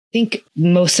think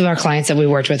most of our clients that we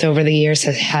worked with over the years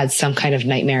have had some kind of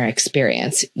nightmare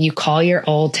experience. You call your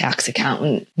old tax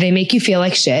accountant. They make you feel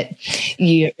like shit.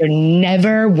 You're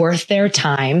never worth their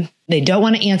time. They don't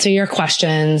want to answer your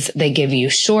questions. They give you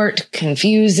short,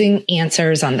 confusing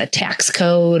answers on the tax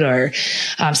code or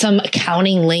some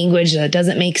accounting language that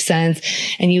doesn't make sense.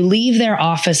 And you leave their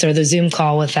office or the Zoom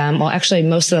call with them. Well, actually,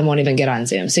 most of them won't even get on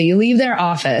Zoom. So you leave their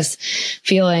office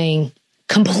feeling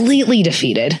completely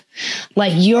defeated.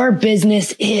 Like your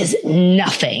business is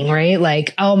nothing, right?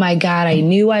 Like, oh my God, I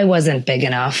knew I wasn't big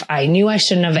enough. I knew I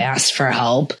shouldn't have asked for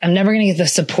help. I'm never going to get the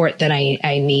support that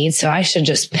I need. So I should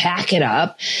just pack it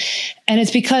up. And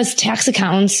it's because tax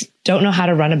accountants don't know how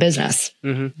to run a business.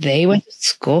 Mm-hmm. They went to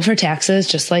school for taxes,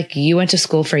 just like you went to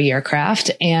school for your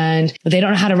craft, and they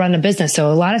don't know how to run a business. So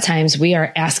a lot of times we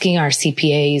are asking our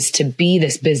CPAs to be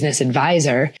this business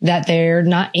advisor that they're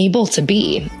not able to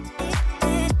be.